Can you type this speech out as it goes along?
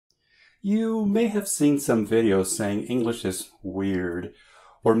You may have seen some videos saying English is weird,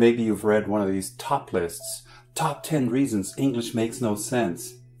 or maybe you've read one of these top lists, top 10 reasons English makes no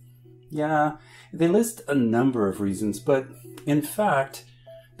sense. Yeah, they list a number of reasons, but in fact,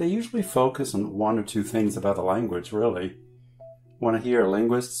 they usually focus on one or two things about the language, really. Want to hear a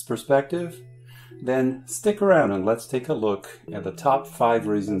linguist's perspective? Then stick around and let's take a look at the top 5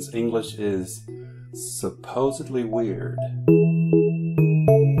 reasons English is supposedly weird.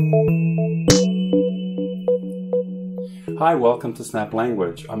 Hi, welcome to Snap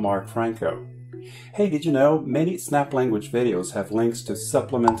Language. I'm Mark Franco. Hey, did you know many Snap Language videos have links to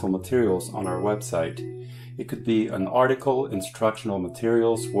supplemental materials on our website? It could be an article, instructional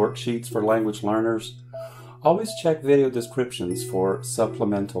materials, worksheets for language learners. Always check video descriptions for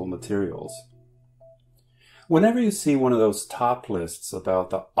supplemental materials. Whenever you see one of those top lists about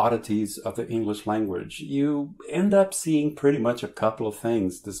the oddities of the English language, you end up seeing pretty much a couple of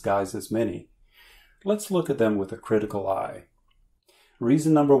things disguised as many. Let's look at them with a critical eye.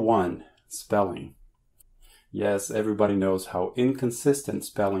 Reason number 1, spelling. Yes, everybody knows how inconsistent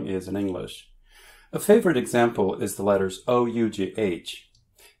spelling is in English. A favorite example is the letters O-U-G-H.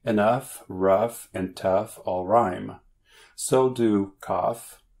 Enough, rough, and tough all rhyme. So do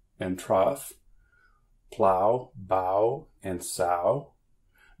cough and trough, plow, bow, and sow,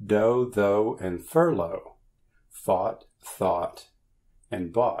 dough, though, and furlough, fought, thought,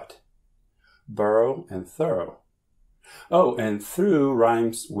 and bought, burrow, and thorough. Oh, and through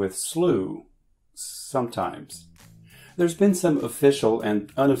rhymes with slew, sometimes. There's been some official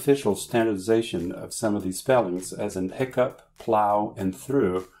and unofficial standardization of some of these spellings, as in hiccup, plow, and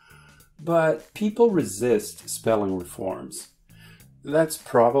through, but people resist spelling reforms. That's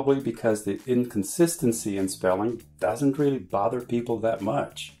probably because the inconsistency in spelling doesn't really bother people that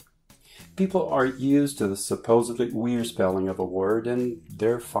much. People are used to the supposedly weird spelling of a word and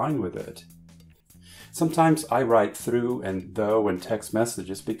they're fine with it. Sometimes I write through and though in text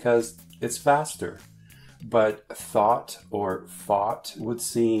messages because it's faster, but thought or fought would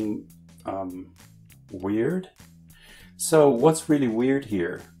seem weird. So what's really weird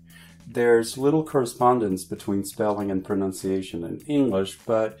here? There's little correspondence between spelling and pronunciation in English,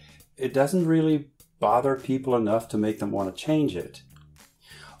 but it doesn't really bother people enough to make them want to change it.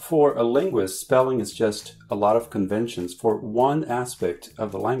 For a linguist, spelling is just a lot of conventions for one aspect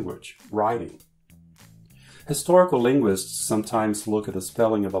of the language, writing. Historical linguists sometimes look at the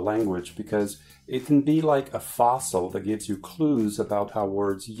spelling of a language because it can be like a fossil that gives you clues about how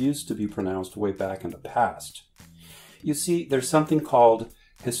words used to be pronounced way back in the past. You see, there's something called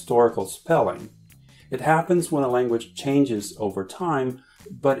historical spelling. It happens when a language changes over time,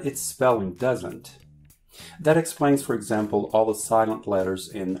 but its spelling doesn't. That explains, for example, all the silent letters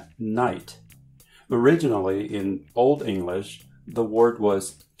in night. Originally, in Old English, the word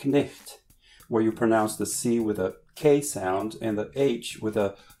was knicht, where you pronounce the C with a K sound and the H with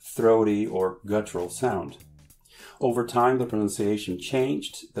a throaty or guttural sound. Over time, the pronunciation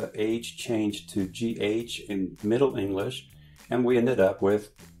changed, the H changed to GH in Middle English, and we ended up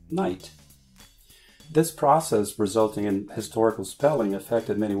with night. This process resulting in historical spelling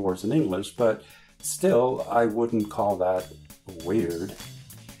affected many words in English, but still, I wouldn't call that weird.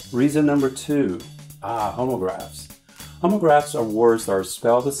 Reason number 2, homographs. Homographs are words that are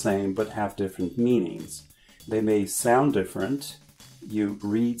spelled the same but have different meanings. They may sound different. You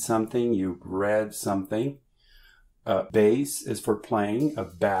read something, you read something. A bass is for playing, a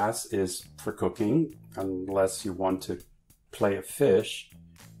bass is for cooking, unless you want to play a fish.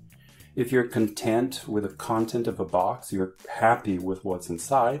 If you're content with the content of a box, you're happy with what's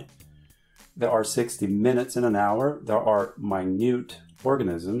inside. There are 60 minutes in an hour. There are minute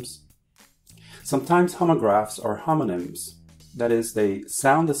organisms. Sometimes homographs are homonyms. That is, they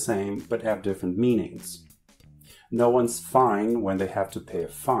sound the same but have different meanings. No one's fine when they have to pay a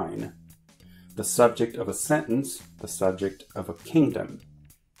fine. The subject of a sentence, the subject of a kingdom.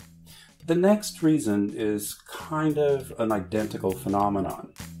 The next reason is kind of an identical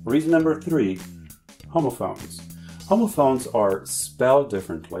phenomenon. Reason number 3, homophones. Homophones are spelled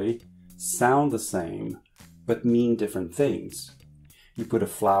differently, sound the same, but mean different things. You put a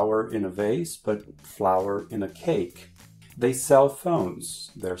flower in a vase, but flower in a cake. They sell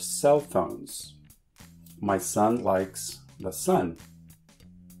phones. They're cell phones. My son likes the sun.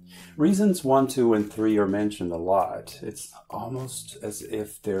 Reasons 1, 2, and 3 are mentioned a lot. It's almost as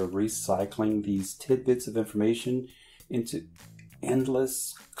if they're recycling these tidbits of information into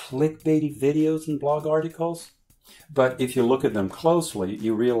endless clickbaity videos and blog articles. But if you look at them closely,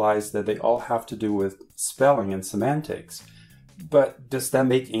 you realize that they all have to do with spelling and semantics. But does that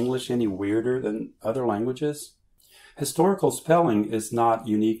make English any weirder than other languages? Historical spelling is not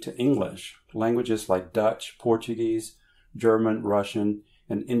unique to English. Languages like Dutch, Portuguese, German, Russian,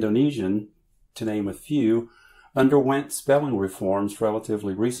 and Indonesian, to name a few, underwent spelling reforms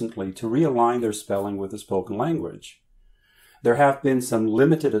relatively recently to realign their spelling with the spoken language. There have been some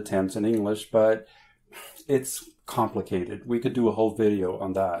limited attempts in English, but it's complicated. We could do a whole video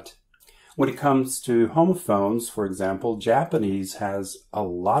on that. When it comes to homophones, for example, Japanese has a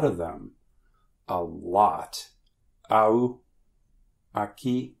lot of them. A lot. Au,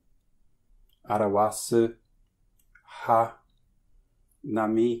 aki, arawasu, ha,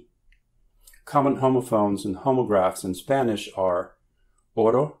 nami. Common homophones and homographs in Spanish are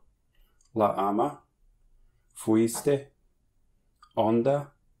oro, la ama, fuiste, onda,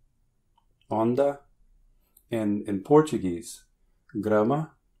 onda, and in Portuguese,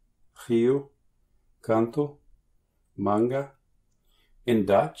 grama, rio, canto, manga. In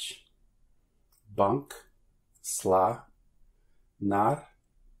Dutch, bank, sla, naar,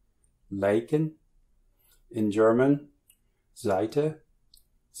 lijken. In German, Seite,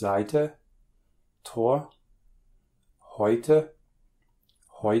 Seite, Tor, heute,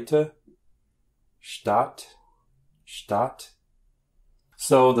 heute, Stadt, Stadt.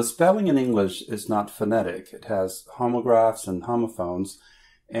 So the spelling in English is not phonetic. It has homographs and homophones,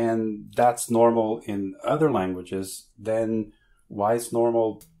 and that's normal in other languages. Then why is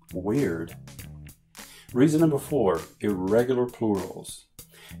normal weird? Reason number 4, irregular plurals.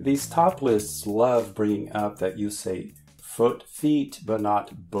 These top lists love bringing up that you say foot, feet, but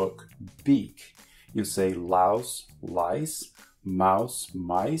not book, beak. You say louse, lice, mouse,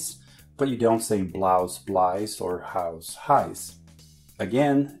 mice, but you don't say blouse, blice, or house, heis.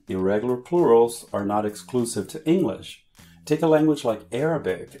 Again, irregular plurals are not exclusive to English. Take a language like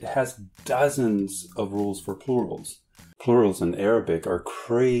Arabic. It has dozens of rules for plurals. Plurals in Arabic are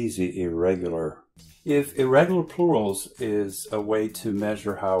crazy irregular. If irregular plurals is a way to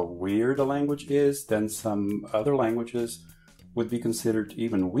measure how weird a language is, then some other languages would be considered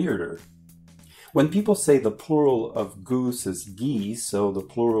even weirder. When people say the plural of goose is geese, so the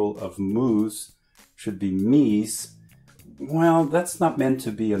plural of moose should be meese, well, that's not meant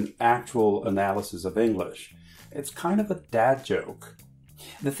to be an actual analysis of English. It's kind of a dad joke.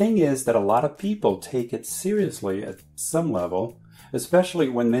 The thing is that a lot of people take it seriously at some level, especially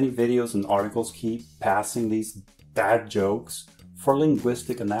when many videos and articles keep passing these dad jokes for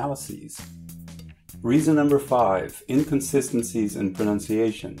linguistic analyses. Reason number 5, inconsistencies in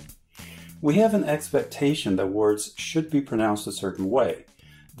pronunciation. We have an expectation that words should be pronounced a certain way.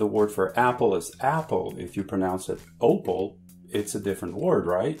 The word for apple is apple. If you pronounce it opal, it's a different word,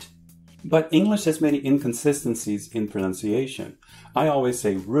 right? But English has many inconsistencies in pronunciation. I always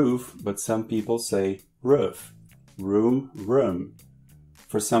say roof, but some people say roof. Room, room.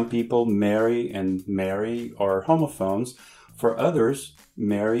 For some people, Mary and Mary are homophones. For others,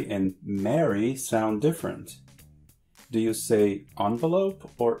 Mary and Mary sound different. Do you say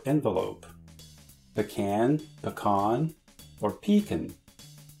envelope or envelope? Pecan, pecan, or pecan?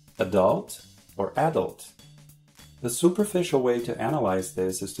 Adult or adult? The superficial way to analyze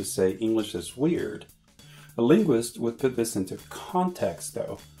this is to say English is weird. A linguist would put this into context,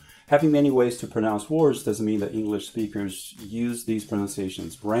 though. Having many ways to pronounce words doesn't mean that English speakers use these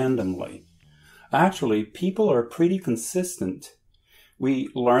pronunciations randomly. Actually, people are pretty consistent. We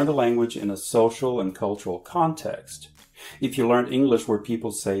learn the language in a social and cultural context. If you learned English where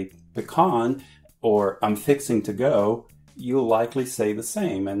people say pecan or I'm fixing to go, you'll likely say the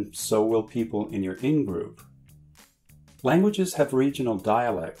same, and so will people in your in-group. Languages have regional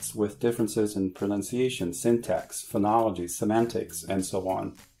dialects with differences in pronunciation, syntax, phonology, semantics, and so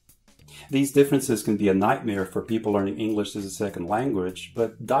on. These differences can be a nightmare for people learning English as a second language,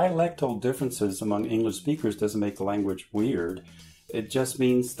 but dialectal differences among English speakers doesn't make the language weird. It just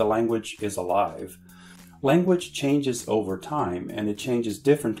means the language is alive. Language changes over time, and it changes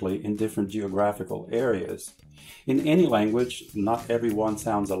differently in different geographical areas. In any language, not everyone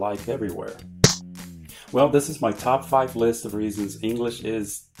sounds alike everywhere. Well, this is my top 5 list of reasons English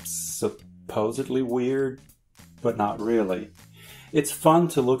is supposedly weird, but not really. It's fun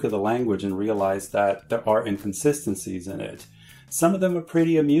to look at the language and realize that there are inconsistencies in it. Some of them are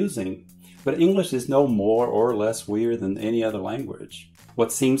pretty amusing, but English is no more or less weird than any other language.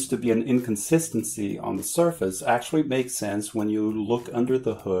 What seems to be an inconsistency on the surface actually makes sense when you look under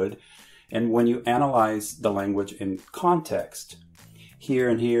the hood and when you analyze the language in context. Here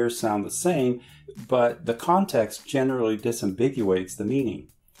and here sound the same, but the context generally disambiguates the meaning.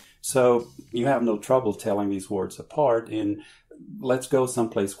 So you have no trouble telling these words apart in let's go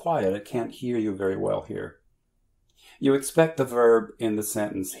someplace quiet, I can't hear you very well here. You expect the verb in the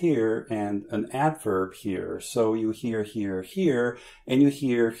sentence here and an adverb here, so you hear here, here, and you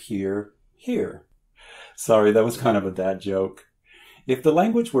hear here, here. Sorry, that was kind of a dad joke. If the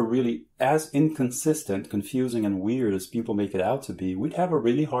language were really as inconsistent, confusing, and weird as people make it out to be, we'd have a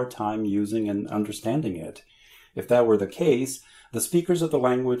really hard time using and understanding it. If that were the case, the speakers of the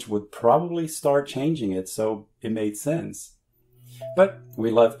language would probably start changing it so it made sense. But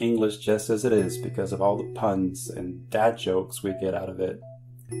we love English just as it is because of all the puns and dad jokes we get out of it.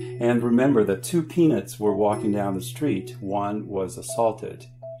 And remember that 2 peanuts were walking down the street. One was assaulted.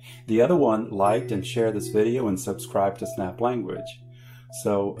 The other one liked and shared this video and subscribed to Snap Language.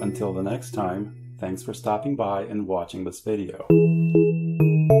 So until the next time, thanks for stopping by and watching this video.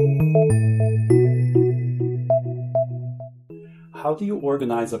 How do you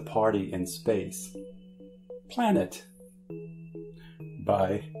organize a party in space? Plan it.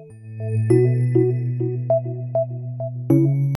 Bye.